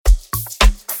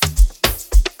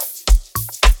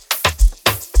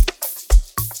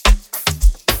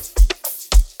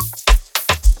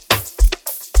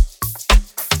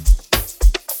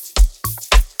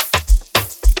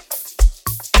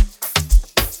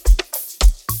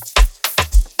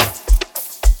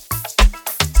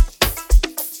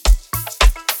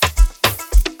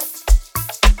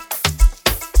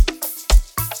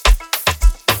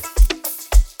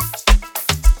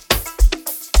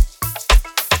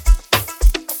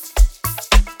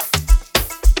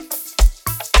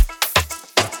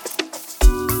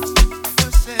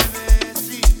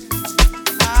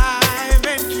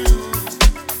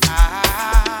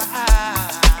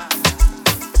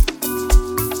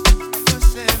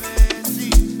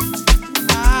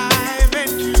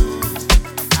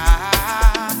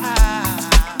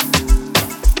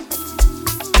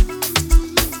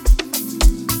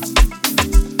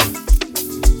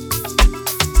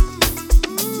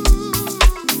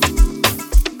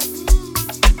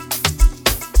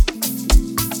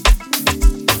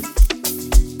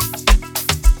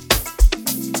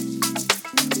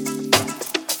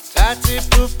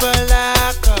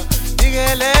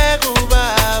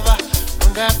kubaba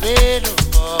ungapheli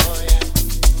umoya.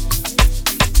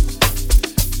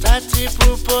 Thatha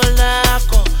iphupho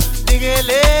lakho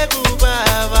nikele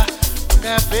kubaba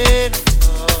ungapheli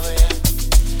umoya.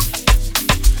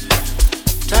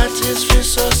 Thatha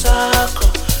isifiso sakho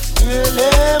nikele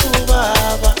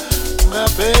kubaba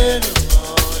ungapheli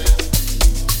umoya.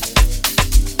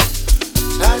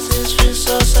 Thatha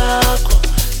isifiso sakho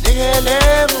nikele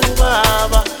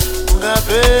kubaba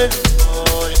ungapheli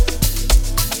umoya.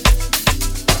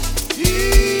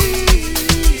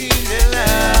 Indlela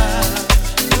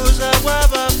uza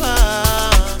kwaba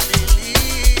phambili.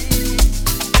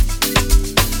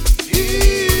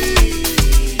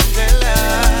 Indlela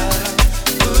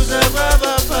uza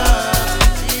kwaba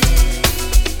phambili.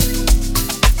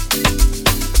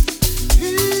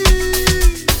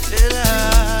 Indlela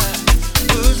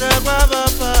uza kwaba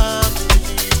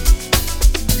phambili.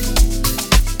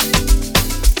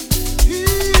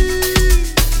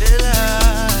 Indlela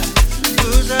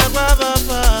uza kwaba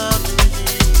phambili.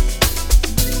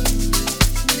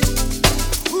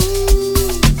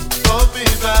 Bobi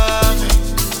bami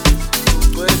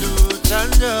ugcwele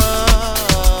uthando.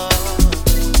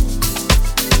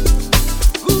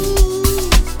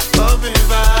 Bobi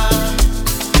bami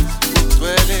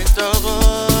ugcwele intokozo.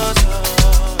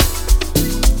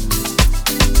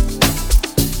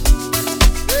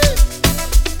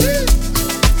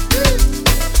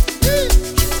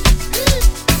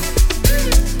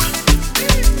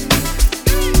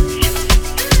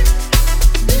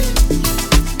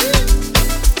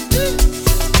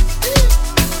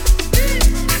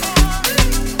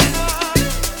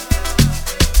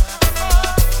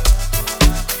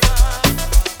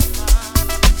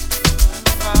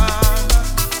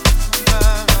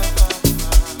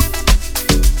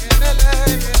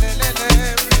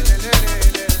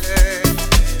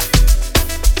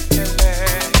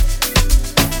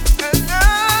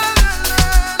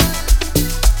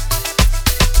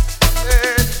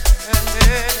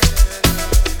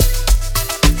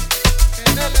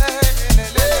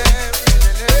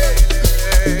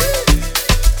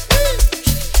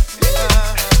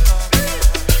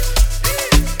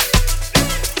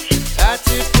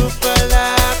 Thatha iphupho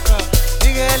lakho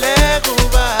nikele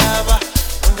kubaba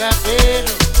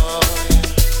ungapheli umoya.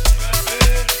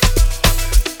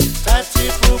 Thatha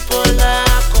iphupho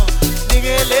lakho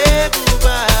nikele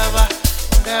kubaba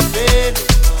ungapheli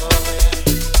umoya.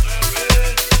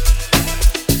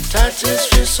 Thatha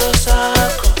isifiso